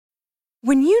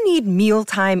When you need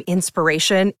mealtime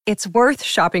inspiration, it's worth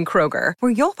shopping Kroger,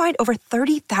 where you'll find over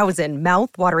 30,000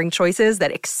 mouth-watering choices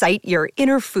that excite your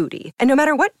inner foodie. And no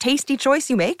matter what tasty choice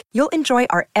you make, you'll enjoy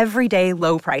our everyday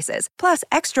low prices, plus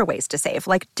extra ways to save,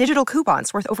 like digital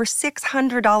coupons worth over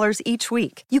 $600 each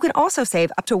week. You can also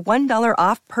save up to $1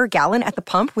 off per gallon at the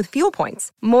pump with fuel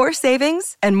points. More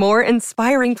savings and more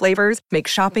inspiring flavors make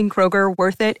shopping Kroger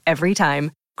worth it every time.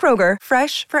 Kroger,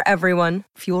 fresh for everyone.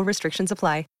 Fuel restrictions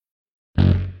apply.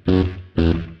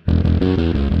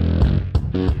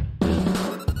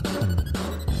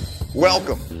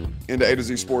 Welcome into A to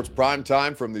Z Sports Prime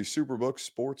Time from the Superbook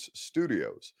Sports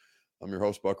Studios. I'm your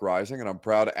host, Buck Rising, and I'm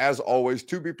proud, as always,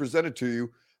 to be presented to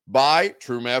you by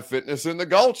TrueMath Fitness in the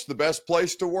Gulch, the best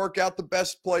place to work out, the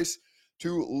best place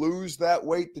to lose that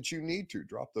weight that you need to.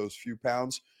 Drop those few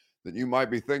pounds that you might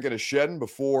be thinking of shedding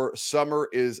before summer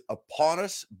is upon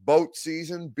us. Boat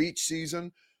season, beach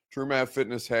season, TrueMath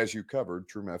Fitness has you covered.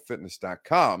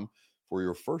 TrueMathFitness.com for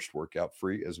your first workout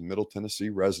free as a Middle Tennessee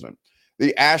resident.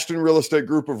 The Ashton Real Estate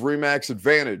Group of RE/MAX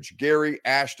Advantage,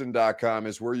 GaryAshton.com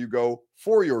is where you go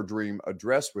for your dream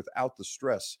address without the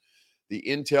stress. The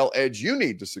intel edge you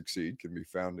need to succeed can be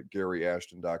found at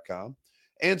GaryAshton.com.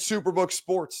 And Superbook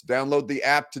Sports. Download the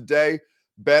app today.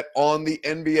 Bet on the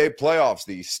NBA playoffs,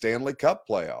 the Stanley Cup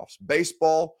playoffs,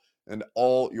 baseball, and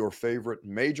all your favorite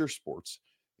major sports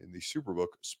in the Superbook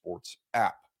Sports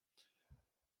app.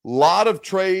 A lot of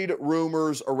trade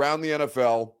rumors around the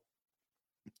NFL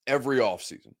every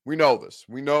offseason. We know this.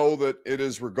 We know that it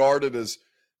is regarded as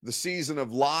the season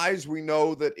of lies. We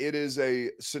know that it is a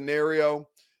scenario.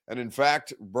 And in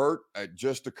fact, Bert, it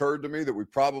just occurred to me that we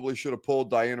probably should have pulled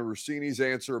Diana Rossini's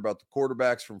answer about the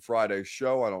quarterbacks from Friday's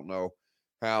show. I don't know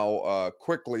how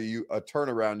quickly a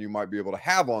turnaround you might be able to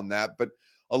have on that, but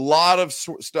a lot of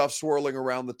stuff swirling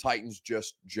around the Titans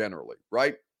just generally,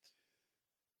 right?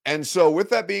 And so with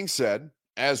that being said,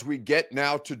 as we get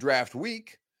now to draft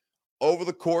week, over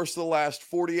the course of the last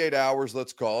 48 hours,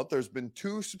 let's call it, there's been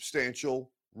two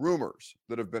substantial rumors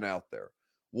that have been out there.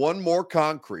 One more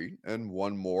concrete and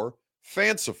one more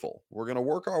fanciful. We're going to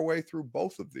work our way through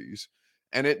both of these.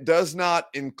 And it does not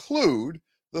include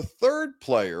the third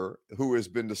player who has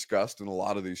been discussed in a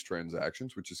lot of these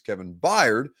transactions, which is Kevin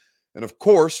Byard. And of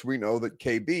course, we know that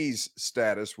KB's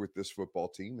status with this football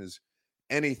team is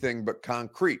anything but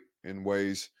concrete in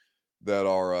ways that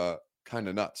are kind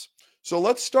of nuts. So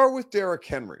let's start with Derrick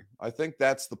Henry. I think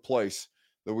that's the place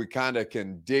that we kind of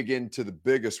can dig into the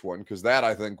biggest one, because that,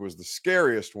 I think, was the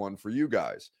scariest one for you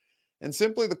guys. And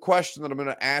simply the question that I'm going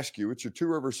to ask you, it's your Two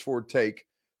Rivers Ford take,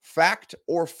 fact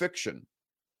or fiction?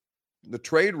 The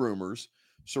trade rumors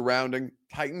surrounding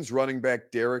Titans running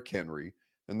back Derrick Henry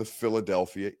and the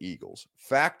Philadelphia Eagles.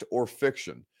 Fact or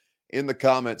fiction? In the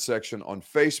comment section on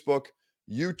Facebook,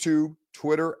 YouTube,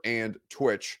 Twitter, and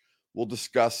Twitch. We'll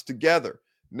discuss together.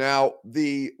 Now,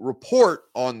 the report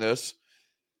on this,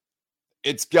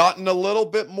 it's gotten a little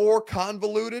bit more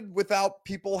convoluted without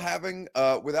people having,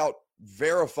 without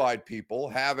verified people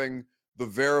having the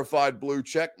verified blue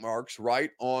check marks,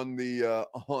 right, on the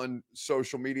on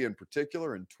social media in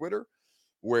particular and Twitter,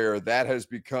 where that has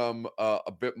become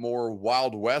a bit more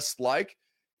Wild West-like.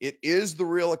 It is the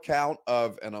real account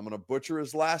of, and I'm going to butcher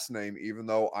his last name, even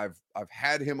though I've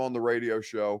had him on the radio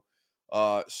show,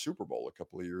 Super Bowl a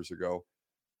couple of years ago.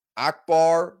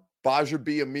 Akbar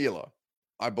Bajabiamila,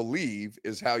 I believe,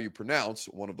 is how you pronounce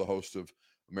one of the hosts of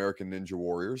American Ninja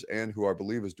Warriors and who I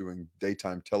believe is doing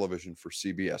daytime television for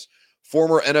CBS.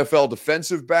 Former NFL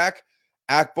defensive back,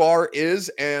 Akbar is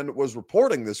and was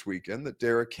reporting this weekend that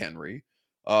Derrick Henry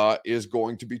is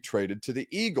going to be traded to the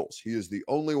Eagles. He is the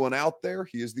only one out there.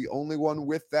 He is the only one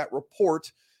with that report.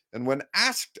 And when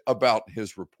asked about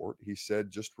his report, he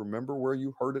said, just remember where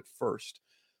you heard it first.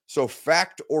 So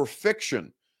fact or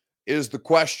fiction is the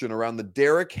question around the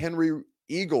Derrick Henry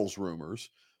Eagles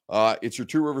rumors. It's your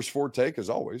Two Rivers Ford take. As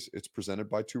always, it's presented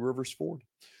by Two Rivers Ford.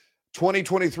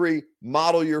 2023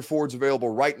 model year Fords available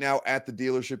right now at the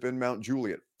dealership in Mount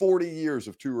Juliet. 40 years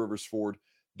of Two Rivers Ford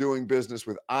doing business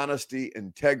with honesty,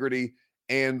 integrity,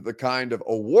 and the kind of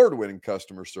award-winning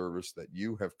customer service that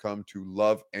you have come to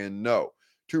love and know.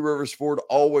 Two Rivers Ford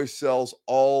always sells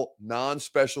all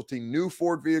non-specialty new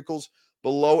Ford vehicles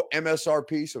below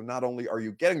MSRP. So not only are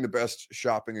you getting the best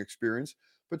shopping experience,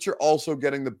 but you're also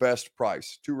getting the best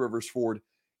price. Two Rivers Ford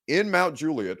in Mount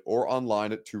Juliet or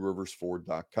online at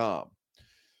tworiversford.com.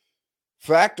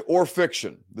 Fact or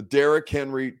fiction? The Derrick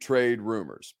Henry trade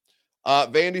rumors.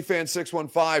 Vandy Fan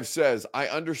 615 says, I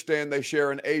understand they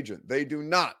share an agent. They do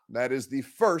not. That is the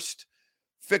first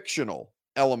fictional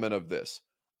element of this.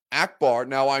 Akbar,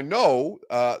 now I know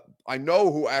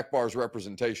who Akbar's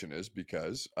representation is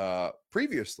because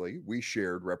previously we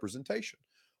shared representation.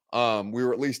 We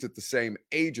were at least at the same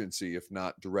agency, if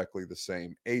not directly the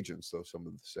same agents, though some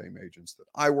of the same agents that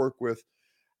I work with.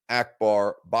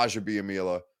 Akbar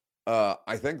Bajabiamila.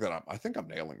 I think I'm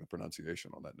nailing the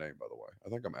pronunciation on that name, by the way. I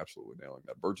think I'm absolutely nailing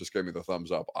that. Bert just gave me the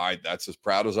thumbs up. That's as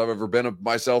proud as I've ever been of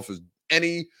myself as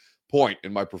any point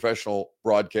in my professional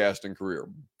broadcasting career.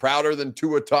 Prouder than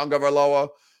Tua Tagovailoa.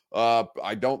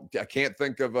 I can't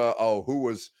think of who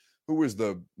was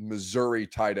the Missouri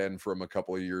tight end from a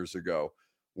couple of years ago.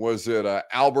 Was it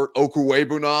Albert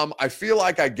Okwuegbunam? I feel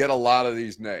like I get a lot of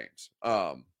these names.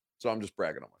 So I'm just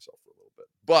bragging on myself for a little bit.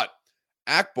 But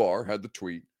Akbar had the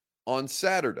tweet on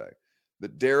Saturday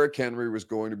that Derrick Henry was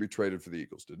going to be traded for the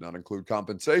Eagles. Did not include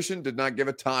compensation, did not give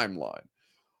a timeline.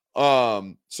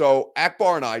 So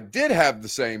Akbar and I did have the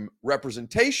same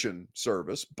representation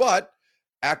service, but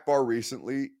Akbar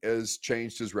recently has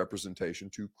changed his representation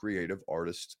to Creative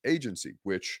Artists Agency,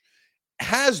 which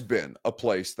has been a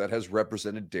place that has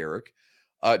represented Derrick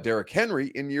Henry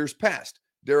in years past.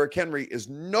 Derrick Henry is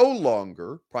no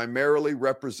longer primarily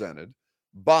represented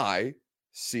by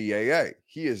CAA.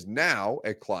 He is now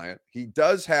a client. He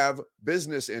does have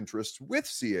business interests with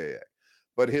CAA,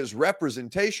 but his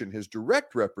representation, his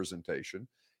direct representation,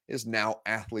 is now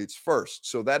Athletes First.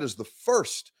 So that is the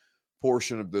first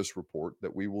portion of this report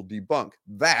that we will debunk.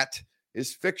 That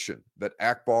is fiction, that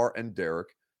Akbar and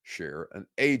Derrick share an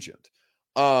agent.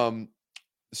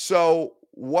 So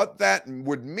what that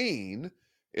would mean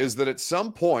is that at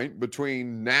some point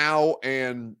between now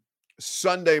and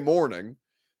Sunday morning,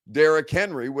 Derrick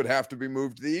Henry would have to be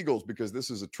moved to the Eagles because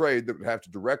this is a trade that would have to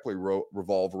directly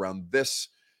revolve around this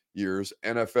year's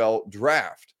NFL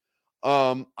draft.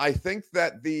 I think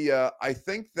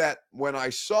that when I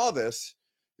saw this,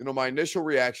 my initial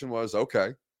reaction was,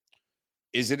 okay,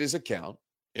 is it his account?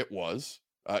 It was.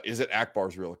 Is it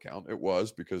Akbar's real account? It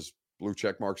was, because blue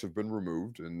check marks have been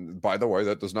removed. And by the way,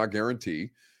 that does not guarantee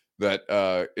that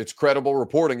it's credible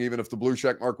reporting, even if the blue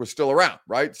check mark was still around,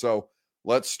 right? So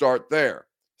let's start there.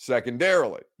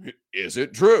 Secondarily, is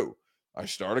it true? I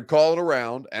started calling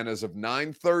around, and as of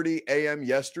 9:30 a.m.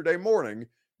 yesterday morning,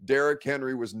 Derrick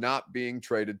Henry was not being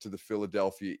traded to the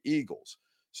Philadelphia Eagles.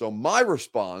 So my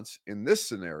response in this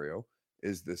scenario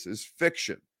is this is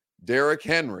fiction. Derrick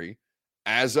Henry,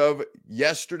 as of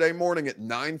yesterday morning at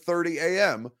 9:30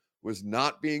 a.m., was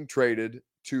not being traded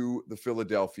to the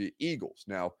Philadelphia Eagles.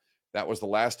 Now, that was the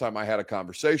last time I had a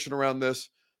conversation around this.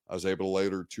 I was able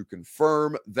later to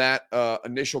confirm that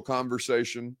initial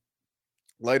conversation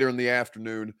later in the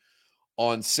afternoon.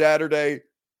 On Saturday,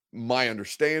 my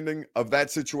understanding of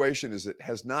that situation is it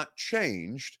has not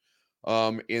changed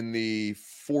in the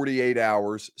 48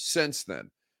 hours since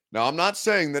then. Now, I'm not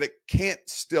saying that it can't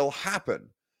still happen.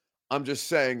 I'm just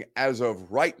saying as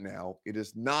of right now, it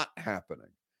is not happening.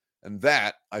 And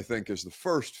that, I think, is the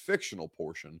first fictional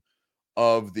portion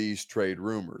of these trade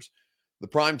rumors. The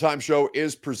Primetime Show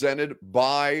is presented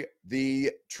by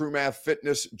the True Math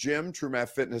Fitness Gym, True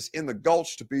Math Fitness in the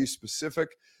Gulch, to be specific.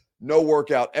 No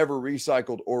workout ever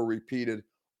recycled or repeated.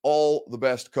 All the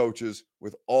best coaches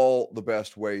with all the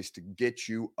best ways to get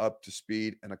you up to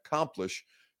speed and accomplish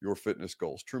your fitness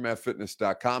goals.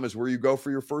 TrueMathFitness.com is where you go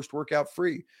for your first workout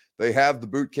free. They have the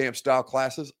boot camp style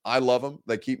classes. I love them.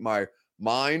 They keep my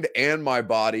mind and my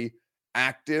body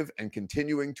active and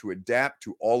continuing to adapt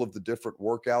to all of the different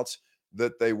workouts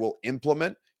that they will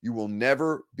implement. You will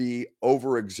never be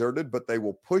overexerted, but they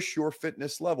will push your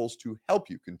fitness levels to help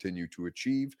you continue to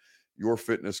achieve your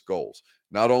fitness goals.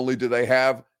 Not only do they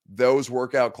have those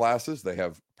workout classes, they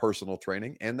have personal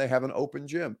training, and they have an open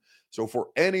gym. So for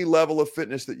any level of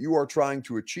fitness that you are trying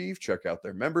to achieve, check out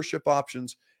their membership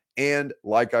options. And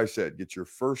like I said, get your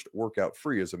first workout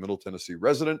free as a Middle Tennessee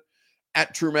resident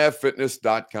at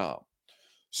TrueMathFitness.com.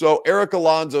 So Eric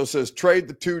Alonso says, trade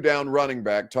the 2-down running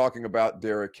back, talking about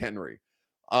Derrick Henry.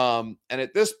 And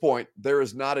at this point, there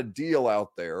is not a deal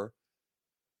out there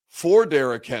for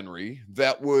Derrick Henry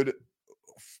that would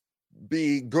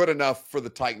be good enough for the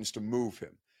Titans to move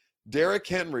him. Derrick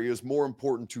Henry is more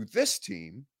important to this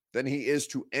team than he is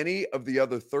to any of the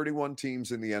other 31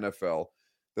 teams in the NFL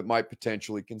that might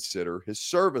potentially consider his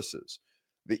services.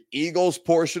 The Eagles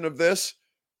portion of this,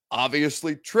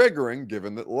 obviously triggering,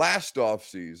 given that last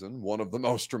offseason, one of the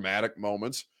most dramatic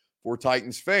moments for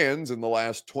Titans fans in the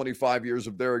last 25 years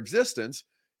of their existence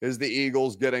is the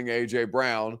Eagles getting A.J.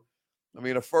 Brown. I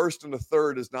mean, a first and a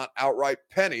third is not outright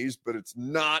pennies, but it's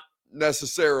not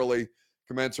necessarily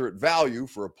commensurate value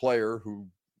for a player who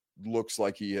looks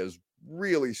like he has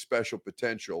really special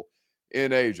potential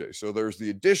in A.J. So there's the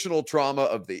additional trauma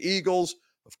of the Eagles,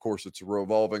 Of course, it's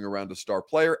revolving around a star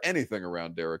player. Anything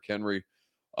around Derrick Henry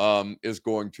is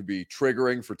going to be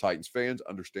triggering for Titans fans,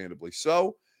 understandably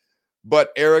so.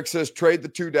 But Eric says trade the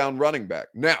 2-down running back.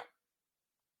 Now,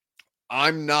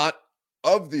 I'm not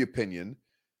of the opinion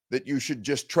that you should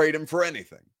just trade him for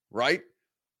anything, right?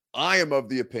 I am of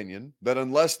the opinion that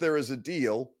unless there is a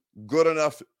deal good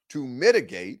enough to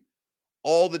mitigate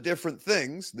all the different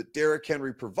things that Derrick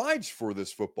Henry provides for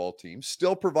this football team,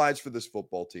 still provides for this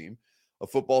football team, a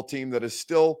football team that is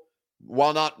still,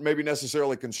 while not maybe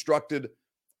necessarily constructed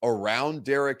around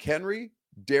Derrick Henry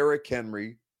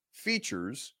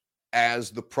features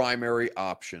as the primary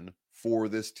option for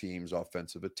this team's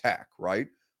offensive attack, right?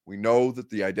 We know that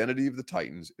the identity of the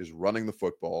Titans is running the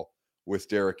football with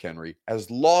Derrick Henry as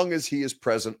long as he is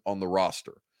present on the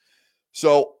roster.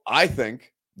 So I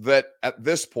think that at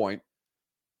this point,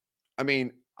 I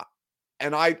mean,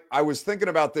 and I was thinking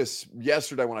about this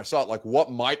yesterday when I saw it, like,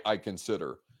 what might I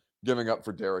consider giving up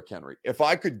for Derrick Henry? If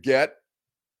I could get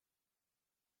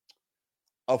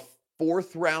a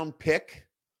 4th-round pick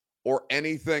or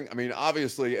anything, I mean,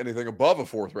 obviously anything above a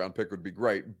 4th-round pick would be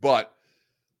great, but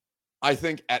I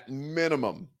think at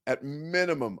minimum, a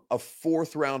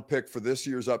 4th-round pick for this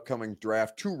year's upcoming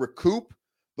draft to recoup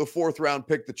the 4th-round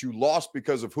pick that you lost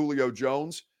because of Julio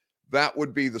Jones, that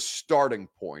would be the starting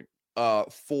point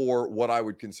for what I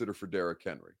would consider for Derrick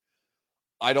Henry.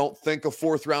 I don't think a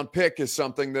 4th-round pick is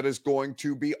something that is going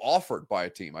to be offered by a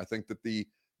team. I think that the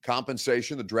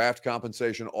compensation, the draft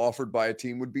compensation offered by a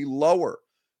team would be lower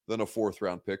than a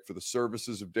 4th-round pick for the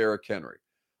services of Derrick Henry.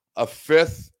 A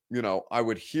 5th, I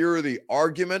would hear the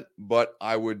argument, but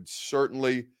I would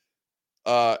certainly,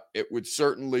 it would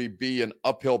certainly be an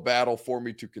uphill battle for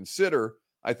me to consider.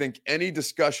 I think any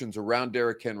discussions around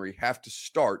Derrick Henry have to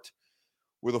start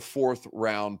with a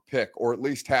 4th-round pick, or at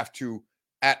least have to,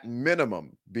 at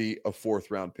minimum, be a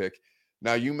 4th-round pick.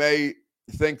 Now, you may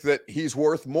think that he's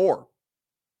worth more.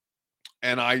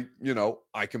 And I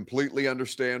completely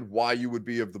understand why you would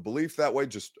be of the belief that way,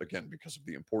 just, again, because of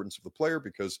the importance of the player,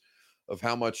 because of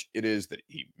how much it is that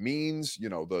he means,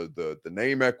 the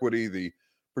name equity, the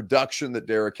production that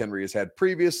Derrick Henry has had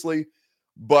previously.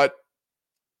 But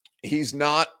he's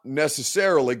not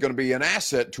necessarily going to be an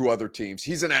asset to other teams.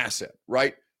 He's an asset,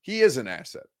 right? He is an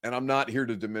asset. And I'm not here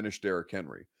to diminish Derrick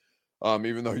Henry.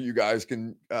 Even though you guys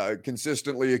can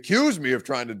consistently accuse me of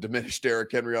trying to diminish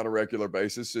Derrick Henry on a regular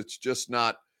basis, it's just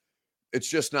not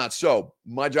so.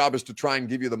 My job is to try and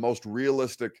give you the most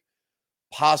realistic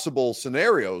possible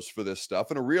scenarios for this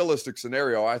stuff. And a realistic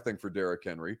scenario, I think, for Derrick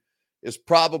Henry is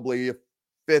probably a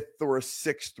 5th or a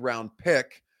 6th-round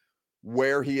pick,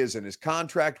 where he is in his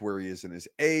contract, where he is in his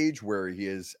age, where he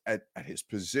is at his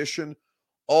position,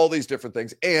 all these different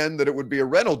things, and that it would be a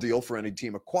rental deal for any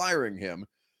team acquiring him.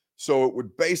 So it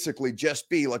would basically just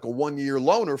be like a 1-year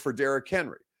loaner for Derrick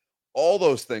Henry. All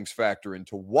those things factor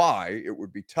into why it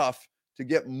would be tough to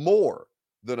get more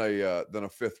than a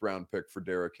 5th-round pick for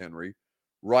Derrick Henry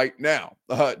right now.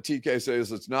 TK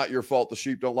says it's not your fault the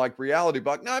sheep don't like reality,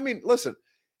 Buck. No, I mean, listen,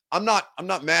 I'm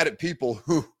not mad at people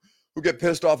who get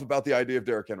pissed off about the idea of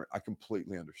Derrick Henry. I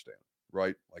completely understand,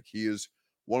 right? Like, he is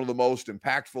one of the most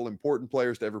impactful, important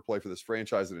players to ever play for this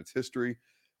franchise in its history.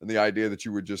 And the idea that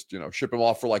you would just, ship him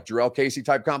off for like Jarrell Casey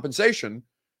type compensation.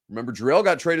 Remember, Jarrell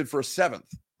got traded for a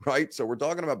 7th, right? So we're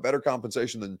talking about better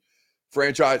compensation than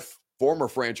former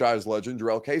franchise legend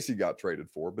Jarrell Casey got traded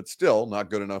for, but still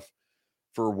not good enough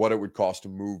for what it would cost to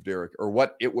move Derrick, or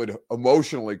what it would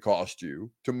emotionally cost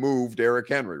you to move Derrick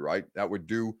Henry, right? That would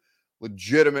do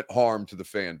legitimate harm to the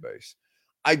fan base.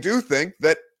 I do think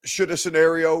that should a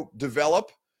scenario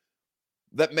develop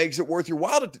that makes it worth your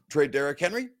while to trade Derrick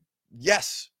Henry,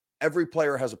 yes, every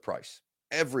player has a price.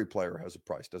 Every player has a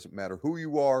price. Doesn't matter who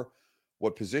you are,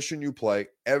 what position you play.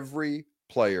 Every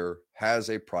player has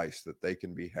a price that they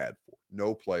can be had for.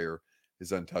 No player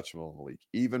is untouchable in the league,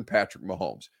 even Patrick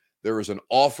Mahomes. There is an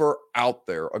offer out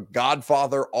there, a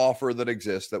Godfather offer that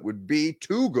exists that would be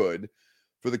too good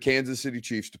for the Kansas City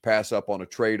Chiefs to pass up on a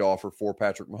trade offer for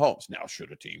Patrick Mahomes. Now,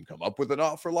 should a team come up with an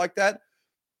offer like that?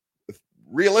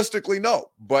 Realistically,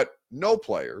 no. But no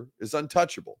player is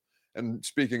untouchable. And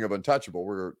speaking of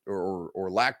untouchable,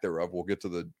 or lack thereof, we'll get to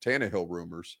the Tannehill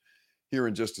rumors here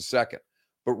in just a second.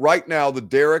 But right now, the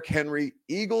Derrick Henry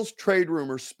Eagles trade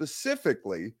rumors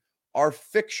specifically are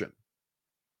fiction.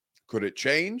 Could it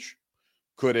change?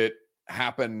 Could it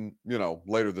happen,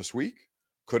 later this week?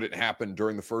 Could it happen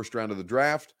during the first round of the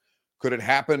draft? Could it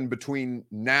happen between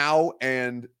now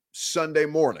and Sunday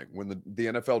morning when the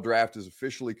NFL draft is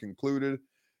officially concluded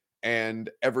and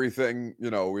everything,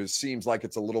 seems like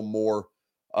it's a little more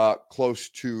close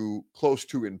to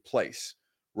in place,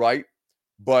 right?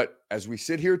 But as we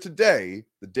sit here today,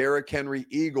 the Derrick Henry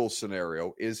Eagles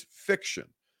scenario is fiction.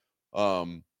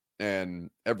 And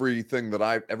everybody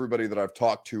that I've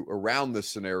talked to around this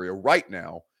scenario right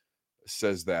now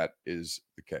says that is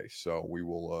the case. So we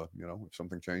will, if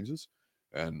something changes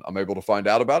and I'm able to find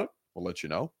out about it, we'll let you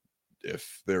know.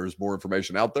 If there's more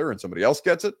information out there and somebody else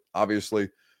gets it, obviously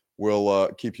we'll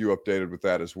keep you updated with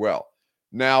that as well.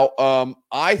 Now,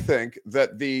 I think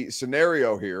that the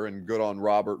scenario here, and good on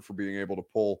Robert for being able to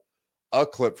pull a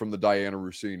clip from the Diana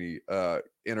Russini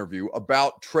interview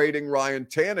about trading Ryan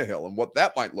Tannehill and what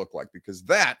that might look like, because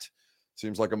that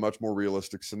seems like a much more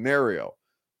realistic scenario,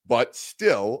 but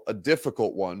still a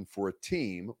difficult one for a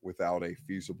team without a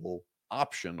feasible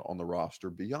option on the roster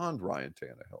beyond Ryan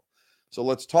Tannehill. So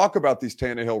let's talk about these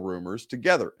Tannehill rumors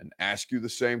together and ask you the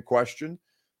same question.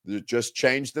 Just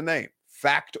change the name.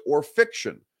 Fact or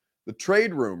fiction? The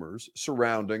trade rumors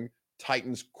surrounding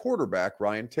Titans quarterback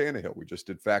Ryan Tannehill. We just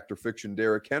did fact or fiction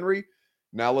Derrick Henry.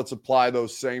 Now let's apply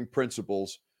those same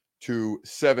principles to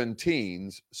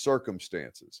 17's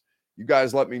circumstances. You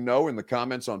guys let me know in the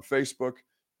comments on Facebook,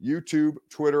 YouTube,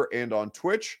 Twitter, and on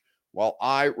Twitch, while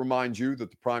I remind you that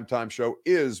the Primetime Show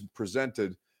is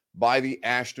presented by the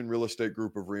Ashton Real Estate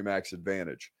Group of RE/MAX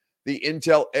Advantage. The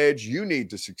intel edge you need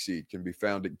to succeed can be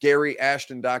found at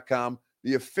GaryAshton.com,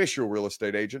 the official real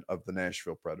estate agent of the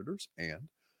Nashville Predators and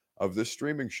of this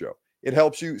streaming show. It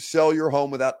helps you sell your home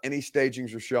without any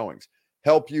stagings or showings,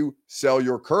 help you sell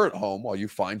your current home while you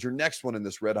find your next one in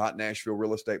this red-hot Nashville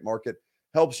real estate market,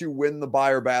 helps you win the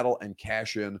buyer battle and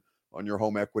cash in on your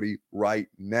home equity right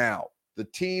now. The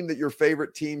team that your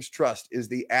favorite teams trust is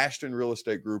the Ashton Real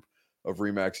Estate Group of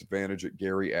RE/MAX Advantage at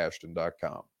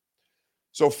GaryAshton.com.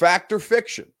 So fact or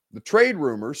fiction, the trade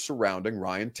rumors surrounding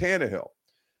Ryan Tannehill.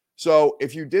 So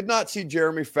if you did not see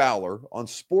Jeremy Fowler on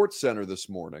SportsCenter this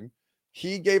morning,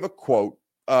 he gave a quote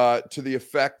to the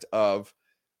effect of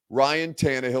Ryan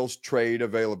Tannehill's trade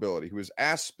availability. He was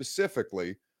asked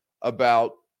specifically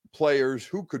about players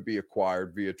who could be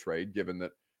acquired via trade, given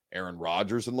that Aaron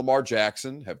Rodgers and Lamar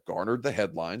Jackson have garnered the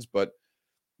headlines, but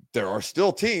there are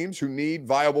still teams who need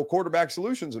viable quarterback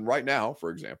solutions. And right now, for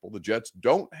example, the Jets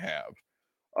don't have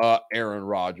Aaron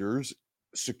Rodgers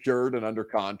secured and under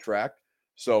contract.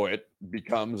 So it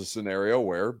becomes a scenario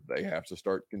where they have to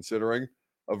start considering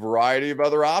a variety of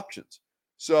other options.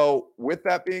 So with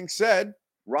that being said,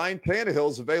 Ryan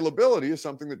Tannehill's availability is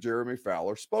something that Jeremy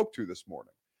Fowler spoke to this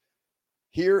morning.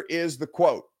 Here is the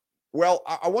quote. Well,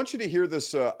 I want you to hear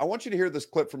this. I want you to hear this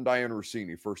clip from Diana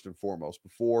Russini first and foremost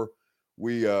before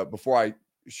I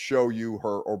show you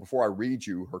her, or before I read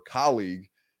you her colleague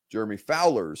Jeremy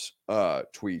Fowler's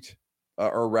tweet,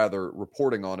 or rather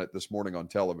reporting on it this morning on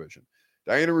television.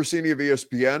 Diana Russini of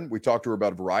ESPN. We talked to her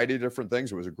about a variety of different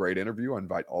things. It was a great interview. I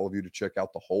invite all of you to check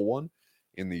out the whole one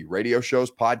in the radio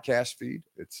show's podcast feed.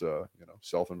 It's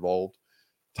self-involved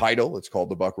title. It's called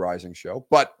The Buck Rising Show.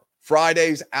 But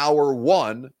Friday's hour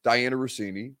one, Diana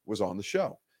Russini was on the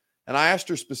show. And I asked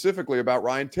her specifically about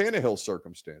Ryan Tannehill's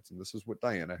circumstance. And this is what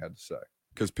Diana had to say.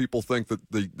 Because people think that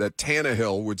that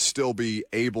Tannehill would still be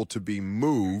able to be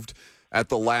moved at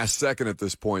the last second at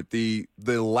this point. The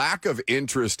lack of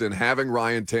interest in having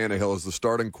Ryan Tannehill as the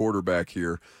starting quarterback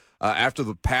here after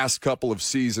the past couple of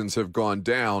seasons have gone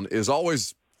down is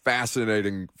always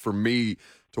fascinating for me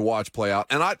to watch play out.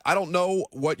 And I don't know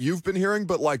what you've been hearing,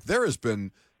 but like there has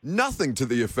been nothing to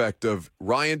the effect of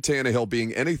Ryan Tannehill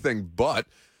being anything but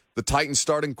the Titans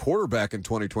starting quarterback in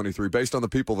 2023 based on the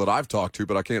people that I've talked to,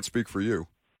 but I can't speak for you.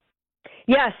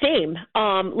 Yeah, same.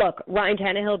 Look, Ryan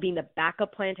Tannehill being the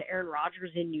backup plan to Aaron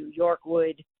Rodgers in New York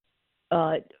would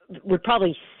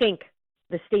probably sink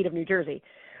the state of New Jersey,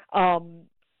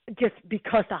 just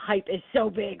because the hype is so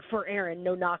big for Aaron.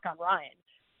 No knock on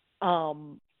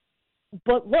Ryan.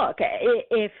 But look,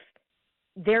 if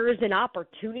there is an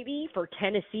opportunity for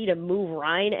Tennessee to move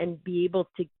Ryan and be able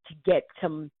to get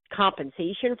some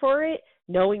compensation for it,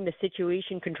 knowing the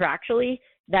situation contractually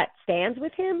that stands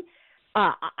with him,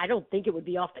 I don't think it would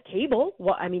be off the table.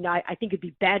 Well, I mean, I think it'd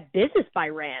be bad business by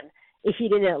Rand if he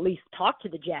didn't at least talk to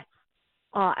the Jets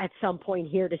at some point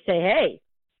here to say, hey,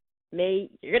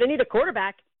 you're going to need a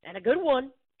quarterback and a good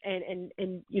one. And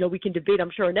we can debate,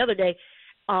 I'm sure, another day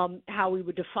how we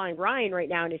would define Ryan right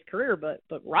now in his career. But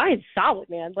Ryan's solid,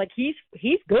 man. Like, he's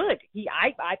good.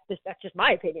 That's just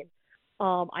my opinion.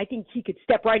 I think he could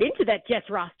step right into that Jets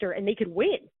roster and they could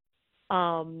win.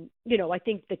 I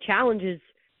think the challenges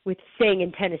with staying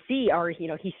in Tennessee are,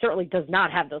 he certainly does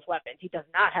not have those weapons. He does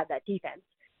not have that defense.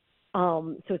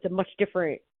 So it's a much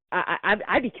different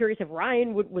I'd be curious if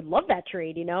Ryan would love that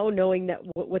trade, knowing that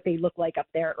what they look like up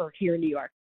there or here in New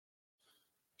York.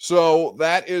 So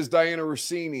that is Diana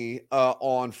Rossini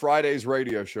on Friday's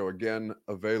radio show. Again,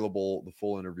 available, the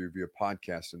full interview via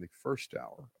podcast in the first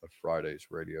hour of Friday's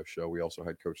radio show. We also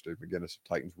had Coach Dave McGinnis of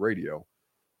Titans Radio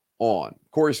on.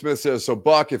 Corey Smith says, so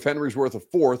Buck, if Henry's worth a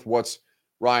fourth, what's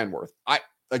Ryan worth?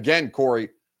 Corey,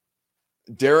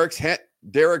 Derek's,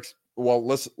 well,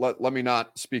 let me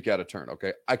not speak out of turn,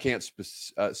 okay? I can't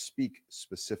speak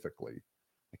specifically.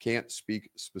 I can't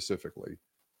speak specifically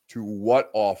to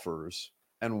what offers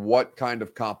and what kind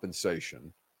of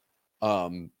compensation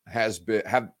have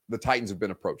the Titans have been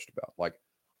approached about. Like,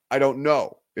 I don't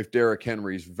know if Derrick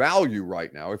Henry's value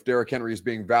right now, if Derrick Henry is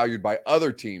being valued by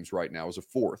other teams right now as a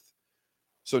fourth.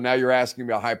 So now you're asking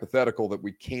me a hypothetical that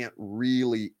we can't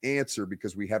really answer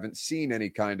because we haven't seen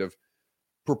any kind of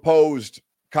proposed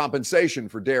compensation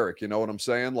for Derrick. You know what I'm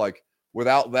saying? Like,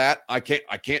 without that, I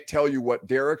can't tell you what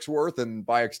Derrick's worth, and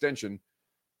by extension,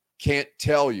 can't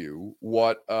tell you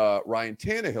what Ryan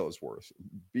Tannehill is worth.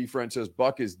 B-Friend says,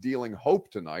 Buck is dealing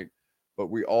hope tonight, but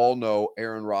we all know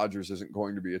Aaron Rodgers isn't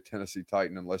going to be a Tennessee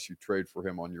Titan unless you trade for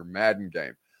him on your Madden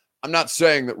game. I'm not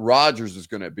saying that Rodgers is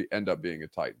going to end up being a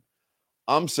Titan.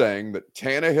 I'm saying that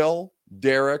Tannehill,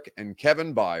 Derrick, and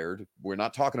Kevin Byard, we're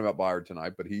not talking about Byard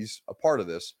tonight, but he's a part of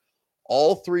this.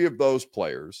 All three of those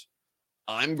players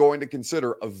I'm going to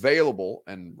consider available,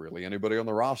 and really anybody on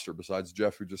the roster besides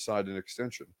Jeff, who just signed an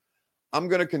extension. I'm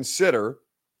going to consider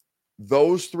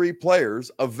those three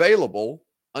players available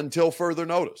until further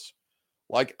notice.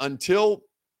 Like, until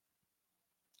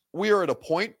we are at a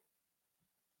point,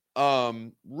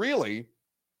 really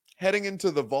heading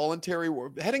into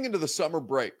the summer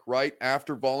break, right?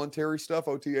 After voluntary stuff,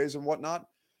 OTAs and whatnot,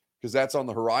 because that's on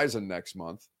the horizon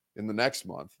in the next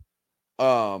month.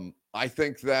 I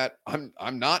think that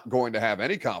I'm not going to have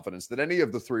any confidence that any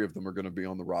of the three of them are going to be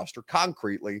on the roster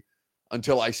concretely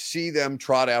until I see them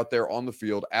trot out there on the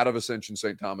field out of Ascension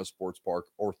St. Thomas Sports Park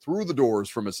or through the doors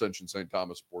from Ascension St.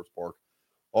 Thomas Sports Park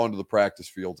onto the practice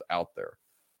fields out there.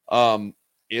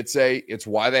 It's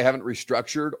why they haven't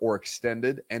restructured or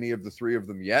extended any of the three of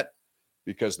them yet,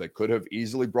 because they could have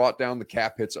easily brought down the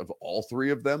cap hits of all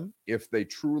three of them if they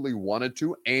truly wanted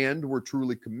to and were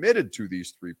truly committed to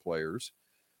these three players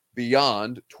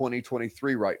beyond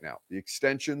 2023 right now. The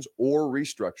extensions or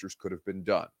restructures could have been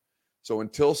done. So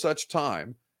until such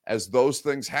time as those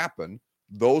things happen,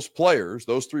 those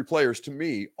three players to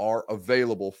me are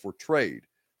available for trade.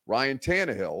 Ryan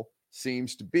Tannehill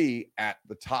seems to be at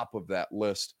the top of that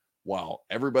list while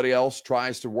everybody else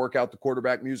tries to work out the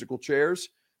quarterback musical chairs.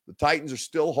 The Titans are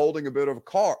still holding a bit of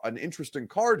an interesting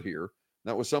card here.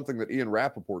 That was something that Ian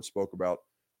Rappaport spoke about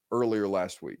earlier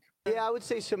last week. Yeah, I would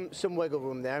say some wiggle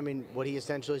room there. I mean, what he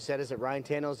essentially said is that Ryan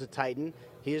Tannehill is a Titan.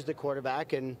 He is the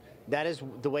quarterback, and that is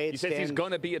the way it stands. He says he's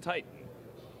going to be a Titan.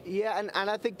 Yeah, and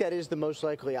I think that is the most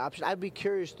likely option. I'd be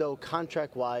curious, though,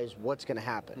 contract-wise, what's going to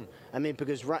happen. I mean,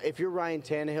 because if you're Ryan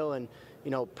Tannehill and,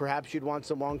 perhaps you'd want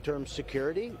some long-term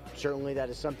security. Certainly that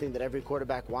is something that every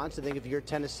quarterback wants. I think if you're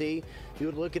Tennessee, you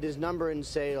would look at his number and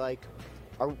say, like,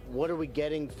 what are we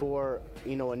getting for,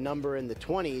 a number in the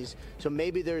 20s? So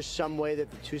maybe there's some way that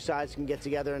the two sides can get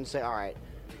together and say, all right,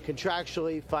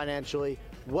 contractually, financially,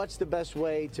 what's the best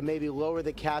way to maybe lower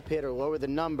the cap hit or lower the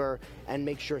number and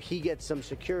make sure he gets some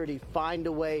security, find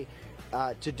a way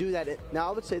to do that. Now,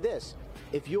 I would say this.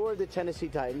 If you're the Tennessee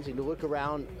Titans and you look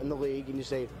around in the league and you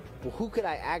say, well, who could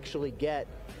I actually get?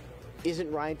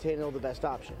 Isn't Ryan Tannehill the best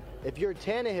option? If you're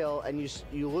Tannehill and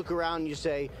you look around and you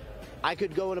say, I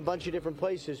could go in a bunch of different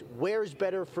places, where's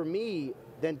better for me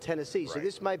than Tennessee? Right. So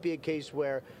this might be a case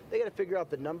where they got to figure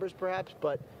out the numbers perhaps,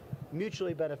 but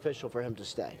mutually beneficial for him to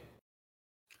stay.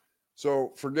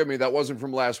 So forgive me, that wasn't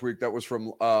from last week. That was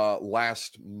from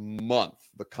last month,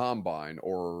 the Combine,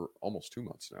 or almost 2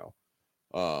 months now.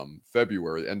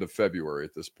 February, end of February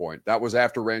at this point. That was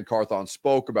after Rand Carthon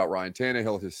spoke about Ryan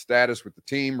Tannehill, his status with the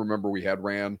team. Remember, we had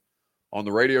Rand on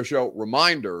the radio show.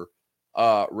 Reminder,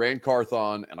 Rand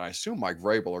Carthon and I assume Mike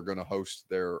Vrabel are going to host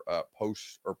their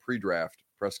post or pre-draft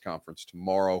press conference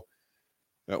tomorrow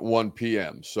at 1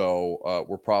 p.m. So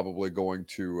we're probably going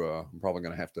to I'm going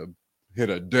to have to hit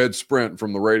a dead sprint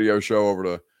from the radio show over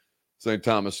to St.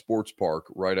 Thomas Sports Park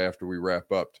right after we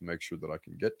wrap up to make sure that I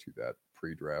can get to that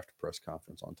pre-draft press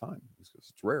conference on time, because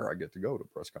it's rare I get to go to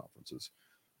press conferences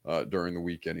during the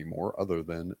week anymore, other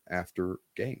than after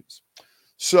games.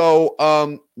 So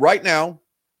right now,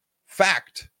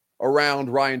 fact around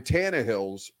Ryan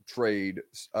Tannehill's trade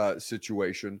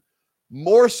situation,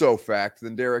 more so fact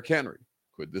than Derrick Henry.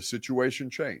 Could this situation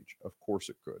change? Of course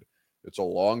it could. It's a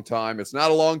long time. It's not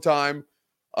a long time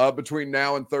between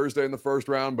now and Thursday in the first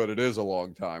round, but it is a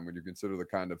long time when you consider the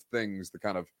kind of things, the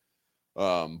kind of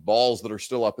balls that are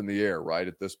still up in the air, right?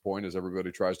 At this point, as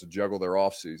everybody tries to juggle their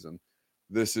offseason,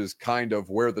 this is kind of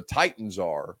where the Titans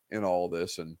are in all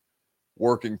this and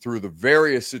working through the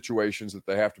various situations that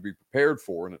they have to be prepared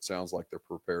for. And it sounds like they're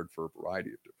prepared for a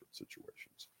variety of different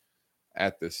situations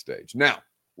at this stage. Now,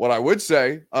 what I would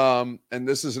say, and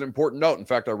this is an important note. In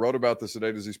fact, I wrote about this at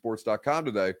A2ZSports.com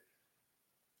today.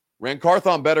 Rand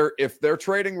Carthon better, if they're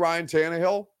trading Ryan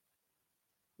Tannehill,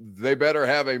 they better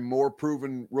have a more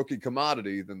proven rookie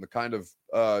commodity than the kind of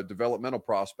developmental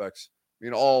prospects. I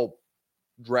mean, all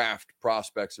draft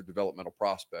prospects are developmental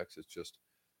prospects. It's just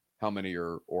how many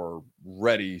are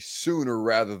ready sooner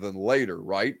rather than later,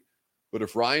 right? But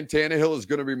if Ryan Tannehill is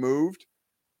going to be moved,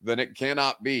 then it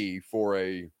cannot be for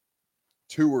a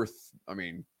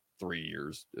 3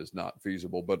 years is not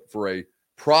feasible, but for a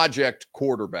project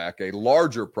quarterback, a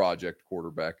larger project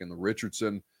quarterback in the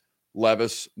Richardson,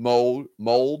 Levis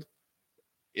mold,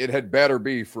 it had better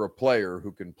be for a player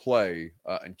who can play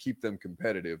and keep them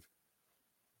competitive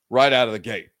right out of the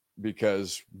gate.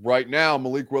 Because right now,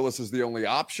 Malik Willis is the only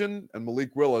option, and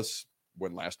Malik Willis,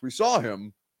 when last we saw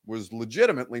him, was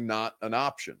legitimately not an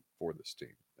option for this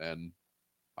team. And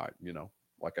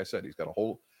like I said, he's got a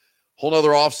whole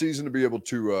nother offseason to be able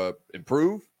to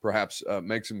improve, perhaps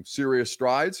make some serious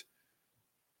strides.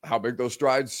 How big those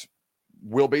strides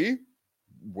will be,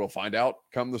 we'll find out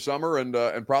come the summer and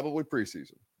probably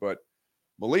preseason. But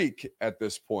Malik, at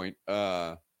this point,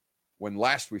 when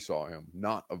last we saw him,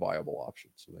 not a viable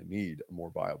option. So they need a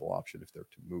more viable option if they're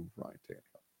to move Ryan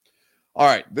Tannehill. All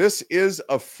right, this is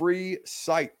a free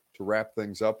site to wrap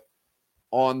things up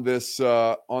on this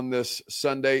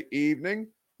Sunday evening.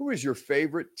 Who is your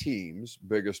favorite team's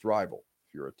biggest rival?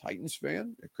 If you're a Titans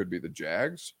fan, it could be the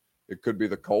Jags. It could be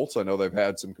the Colts. I know they've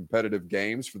had some competitive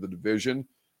games for the division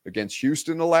against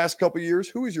Houston the last couple of years.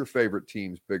 Who is your favorite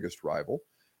team's biggest rival?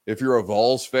 If you're a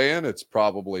Vols fan, it's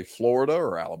probably Florida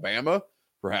or Alabama.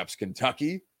 Perhaps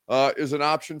Kentucky is an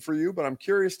option for you. But I'm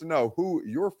curious to know who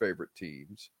your favorite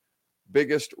team's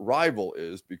biggest rival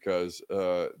is, because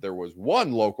there was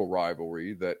one local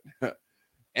rivalry that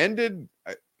ended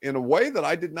in a way that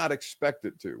I did not expect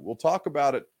it to. We'll talk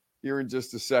about it here in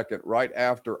just a second, right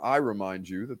after I remind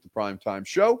you that the Primetime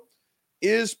Show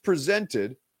is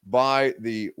presented by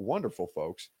the wonderful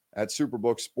folks at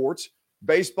Superbook Sports.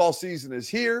 Baseball season is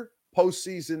here.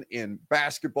 Postseason in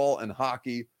basketball and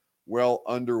hockey well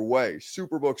underway.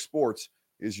 Superbook Sports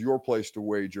is your place to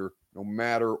wager no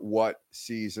matter what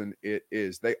season it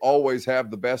is. They always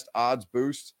have the best odds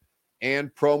boosts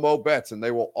and promo bets, and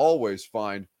they will always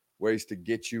find ways to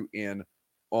get you in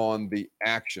on the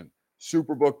action.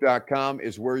 Superbook.com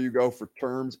is where you go for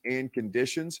terms and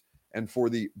conditions and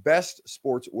for the best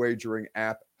sports wagering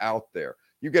app out there.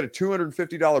 You get a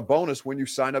 $250 bonus when you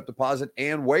sign up, deposit,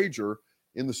 and wager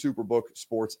in the Superbook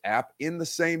Sports app in the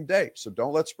same day. So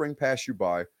don't let spring pass you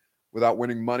by without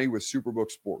winning money with Superbook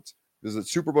Sports. Visit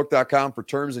superbook.com for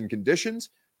terms and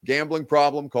conditions. Gambling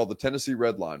problem? Call the Tennessee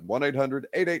Red Line,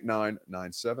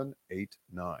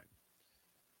 1-800-889-9789.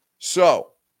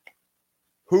 So,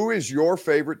 who is your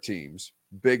favorite team's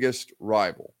biggest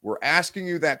rival? We're asking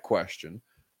you that question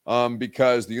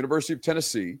because the University of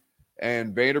Tennessee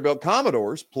and Vanderbilt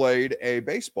Commodores played a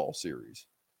baseball series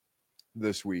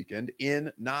this weekend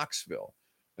in Knoxville,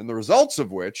 and the results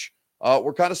of which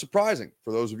were kind of surprising.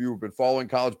 For those of you who have been following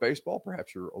college baseball,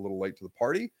 perhaps you're a little late to the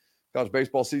party. College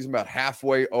baseball season about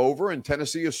halfway over, and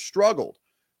Tennessee has struggled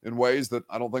in ways that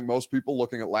I don't think most people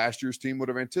looking at last year's team would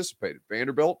have anticipated.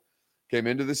 Vanderbilt came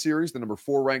into the series the number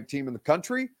 4 ranked team in the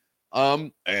country,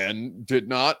 and did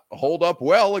not hold up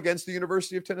well against the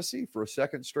University of Tennessee for a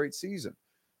second straight season.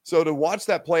 So to watch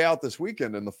that play out this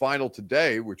weekend in the final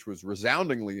today, which was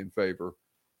resoundingly in favor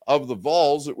of the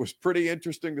Vols, it was pretty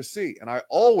interesting to see. And I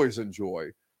always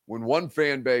enjoy when one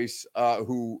fan base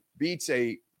who beats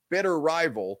a bitter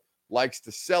rival likes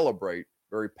to celebrate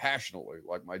very passionately,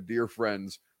 like my dear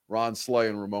friends Ron Slay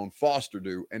and Ramon Foster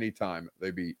do anytime they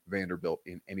beat Vanderbilt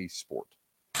in any sport.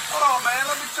 Hold on, man.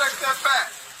 Let me check that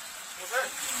back. What's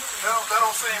that? That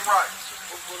don't seem right.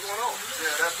 What's going on?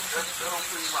 Yeah, that don't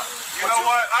seem right. You know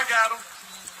what? I got him.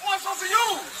 What am I supposed to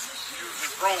use? Use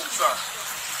this room, sir.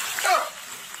 Yeah.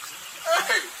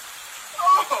 Hey.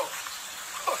 Oh.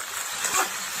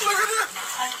 Look at this.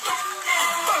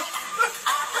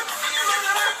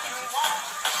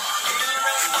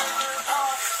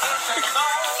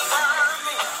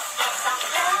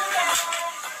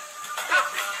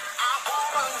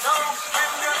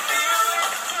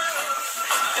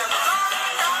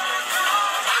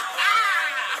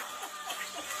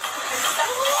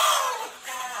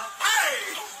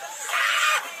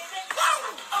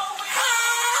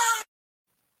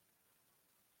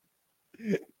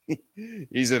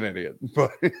 He's an idiot,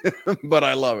 but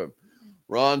I love him.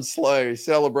 Ron Slay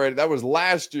celebrated. That was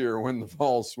last year when the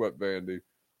Vols swept Vandy,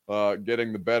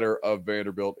 getting the better of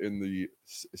Vanderbilt in the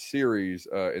series,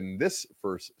 in this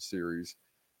first series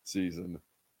season.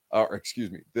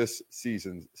 This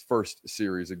season's first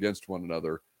series against one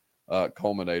another,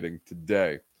 culminating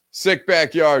today. Sick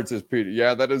backyard, says Peter.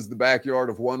 Yeah, that is the backyard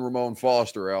of one Ramon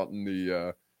Foster out in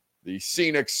the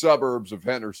scenic suburbs of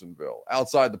Hendersonville,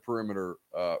 outside the perimeter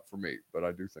for me. But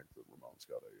I do think that Ramon's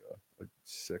got a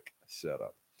sick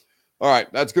setup. All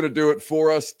right, that's going to do it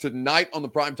for us tonight on the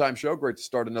Primetime Show. Great to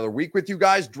start another week with you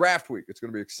guys. Draft week. It's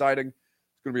going to be exciting.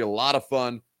 It's going to be a lot of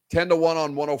fun. 10-1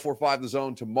 on 104.5 The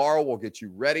Zone tomorrow. We'll get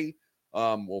you ready.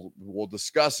 We'll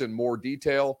discuss in more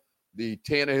detail the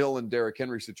Tannehill and Derrick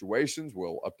Henry situations.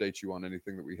 We'll update you on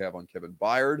anything that we have on Kevin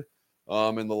Byard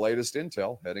and the latest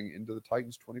intel heading into the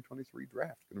Titans 2023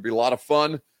 draft. Going to be a lot of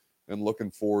fun and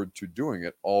looking forward to doing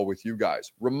it all with you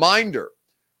guys. Reminder,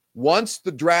 once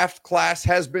the draft class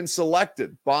has been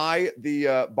selected by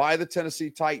the Tennessee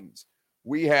Titans,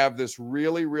 we have this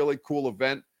really, really cool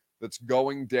event that's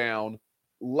going down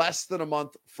less than a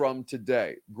month from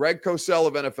today. Greg Cosell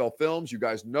of NFL Films. You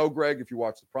guys know Greg. If you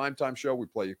watch the Primetime Show, we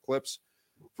play you clips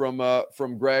from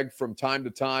Greg from time to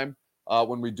time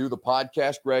when we do the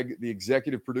podcast. Greg, the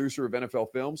executive producer of NFL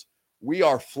Films. We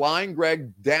are flying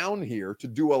Greg down here to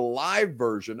do a live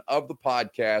version of the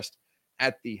podcast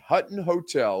at the Hutton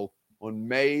Hotel on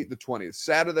May the 20th,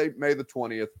 Saturday, May the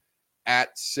 20th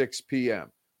at 6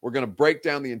 p.m. We're going to break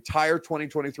down the entire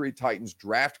 2023 Titans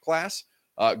draft class.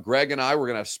 Greg and I, we're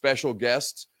going to have special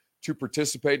guests to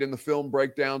participate in the film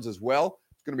breakdowns as well.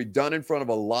 It's going to be done in front of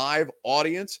a live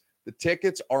audience. The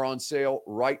tickets are on sale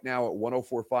right now at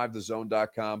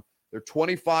 1045thezone.com. They're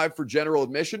 $25 for general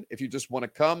admission. If you just want to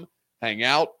come, hang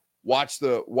out, watch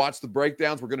the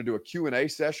breakdowns. We're going to do a Q&A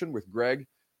session with Greg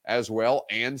as well,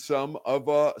 and some of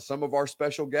our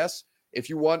special guests. If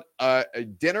you want a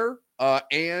dinner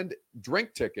and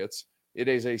drink tickets, it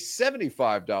is a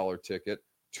 $75 ticket,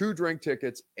 2 drink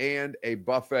tickets, and a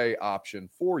buffet option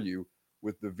for you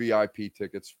with the VIP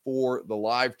tickets for the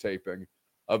live taping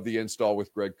of the install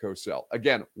with Greg Cosell.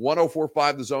 Again,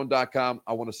 1045thezone.com.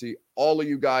 I want to see all of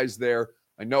you guys there.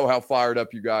 I know how fired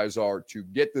up you guys are to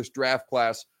get this draft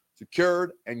class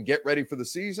secured and get ready for the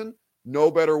season.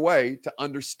 No better way to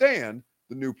understand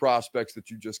the new prospects that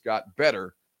you just got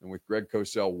better than with Greg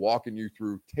Cosell walking you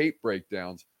through tape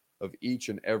breakdowns of each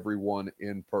and every one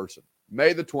in person.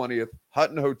 May the 20th,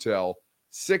 Hutton Hotel,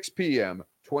 6 p.m.,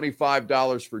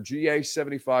 $25 for GA,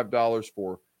 $75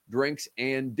 for drinks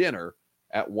and dinner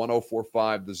at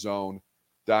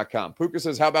 1045thezone.com. Puka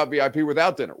says, how about VIP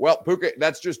without dinner? Well, Puka,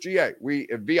 that's just GA.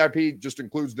 VIP just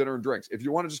includes dinner and drinks. If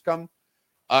you want to just come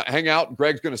hang out,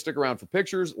 Greg's going to stick around for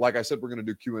pictures. Like I said, we're going to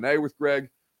do Q&A with Greg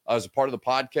as a part of the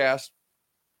podcast.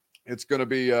 It's going to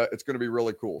be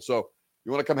really cool. So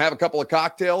you want to come have a couple of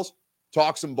cocktails,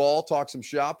 talk some ball, talk some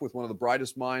shop with one of the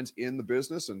brightest minds in the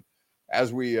business. And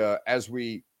as we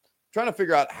trying to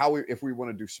figure out if we want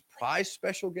to do surprise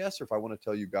special guests, or if I want to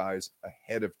tell you guys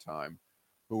ahead of time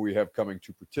who we have coming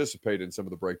to participate in some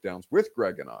of the breakdowns with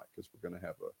Greg and I, because we're going to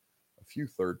have a few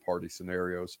third-party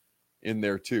scenarios in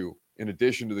there too, in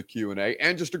addition to the Q&A,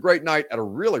 and just a great night at a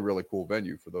really, really cool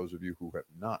venue for those of you who have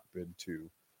not been to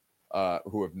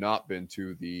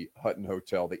the Hutton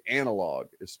Hotel. The Analog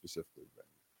is specifically the venue.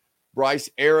 Bryce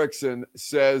Erickson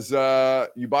says,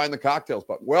 you buying the cocktails?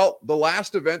 But well, the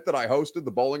last event that I hosted,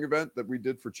 the bowling event that we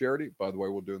did for charity, by the way,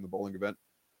 we're doing the bowling event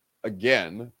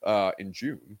again in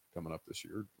June coming up this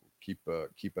year. Keep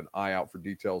an eye out for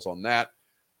details on that.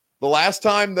 The last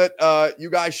time that you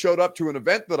guys showed up to an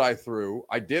event that I threw,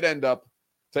 I did end up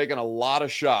taking a lot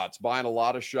of shots, buying a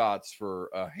lot of shots for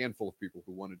a handful of people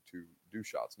who wanted to do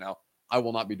shots. Now, I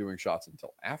will not be doing shots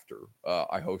until after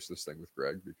I host this thing with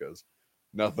Greg, because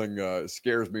nothing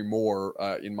scares me more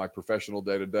in my professional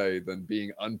day-to-day than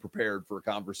being unprepared for a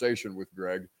conversation with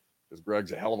Greg, because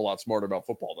Greg's a hell of a lot smarter about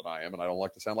football than I am, and I don't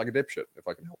like to sound like a dipshit if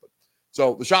I can help it.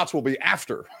 So the shots will be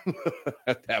after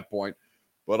at that point,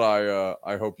 but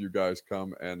I hope you guys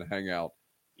come and hang out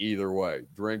either way.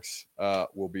 Drinks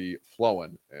will be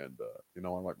flowing, and I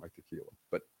like my tequila.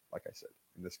 But like I said,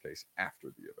 in this case,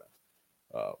 after the event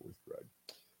with Greg.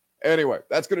 Anyway,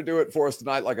 that's going to do it for us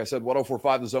tonight. Like I said,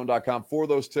 1045thezone.com for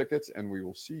those tickets, and we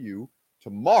will see you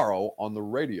tomorrow on the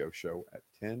radio show at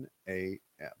 10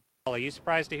 a.m. Are you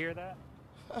surprised to hear that?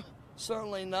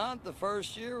 Certainly not. The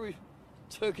first year we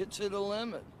took it to the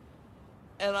limit.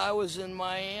 And I was in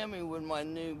Miami with my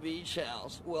new beach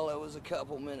house. Well, it was a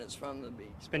couple minutes from the beach.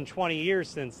 It's been 20 years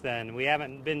since then. We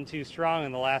haven't been too strong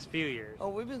in the last few years. Oh,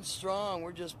 we've been strong.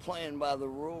 We're just playing by the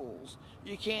rules.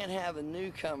 You can't have a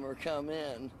newcomer come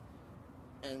in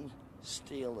and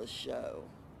steal a show.